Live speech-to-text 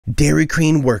Dairy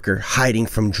Queen worker hiding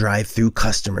from drive-thru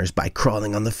customers by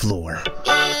crawling on the floor.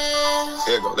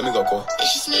 Here you go. Let me go, Cole.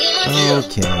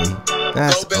 Okay,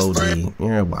 that's OD.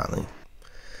 You're wilding.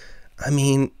 I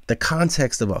mean, the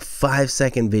context of a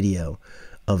 5-second video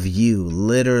of you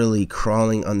literally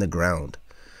crawling on the ground.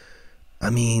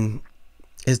 I mean,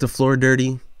 is the floor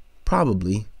dirty?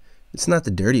 Probably. It's not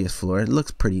the dirtiest floor. It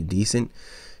looks pretty decent.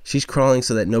 She's crawling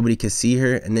so that nobody can see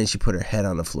her, and then she put her head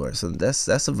on the floor. So that's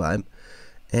a vibe.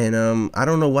 And I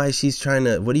don't know why she's trying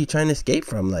to, what are you trying to escape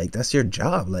from? Like, that's your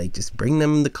job. Like, just bring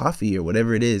them the coffee or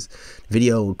whatever it is.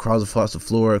 Video crawls across the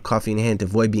floor, coffee in hand to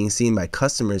avoid being seen by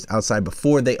customers outside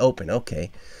before they open.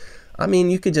 Okay. I mean,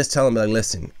 you could just tell them, like,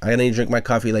 listen, I need to drink my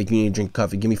coffee like you need to drink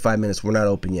coffee. Give me 5 minutes. We're not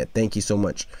open yet. Thank you so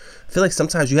much. I feel like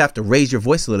sometimes you have to raise your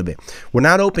voice a little bit. We're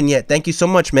not open yet. Thank you so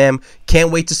much, ma'am.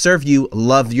 Can't wait to serve you.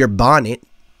 Love your bonnet.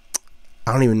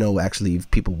 I don't even know actually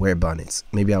if people wear bonnets.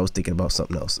 Maybe I was thinking about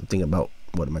something else. I'm thinking about,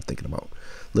 what am I thinking about?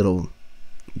 Little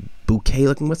bouquet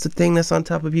looking, what's the thing that's on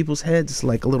top of people's heads? It's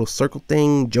like a little circle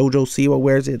thing. JoJo Siwa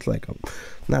wears it. It's like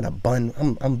not a bun.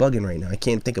 I'm bugging right now. I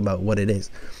can't think about what it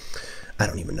is. I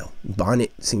don't even know.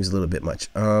 Bonnet seems a little bit much.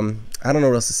 I don't know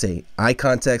what else to say. Eye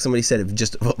contact. Somebody said it,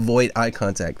 just avoid eye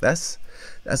contact. That's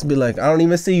be like, I don't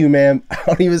even see you, ma'am. I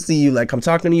don't even see you. Like, I'm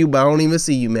talking to you, but I don't even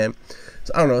see you, ma'am.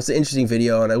 So I don't know, it's an interesting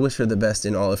video, and I wish her the best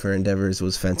in all of her endeavors. It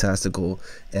was fantastical,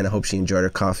 and I hope she enjoyed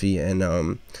her coffee. And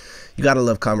you gotta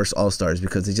love Converse All-Stars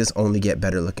because they just only get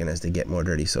better looking as they get more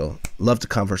dirty. So love to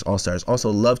Converse All-Stars. Also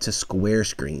love to square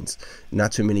screens.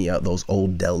 Not too many of those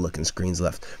old Dell looking screens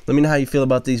left. Let me know how you feel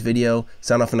about this video.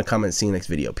 Sound off in the comments. See you next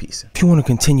video. Peace. If you want to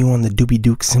continue on the Doobie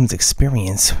Duke Sims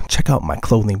experience, check out my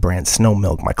clothing brand Snow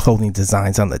Milk. My clothing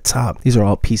designs on the top. These are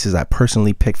all pieces I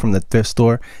personally picked from the thrift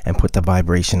store and put the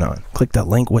vibration on. Click the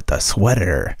link with the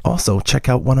sweater. Also check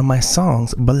out one of my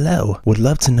songs below. Would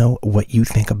love to know what you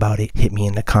think about it. Hit me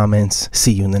in the comments.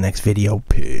 See you in the next video.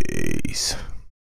 Peace.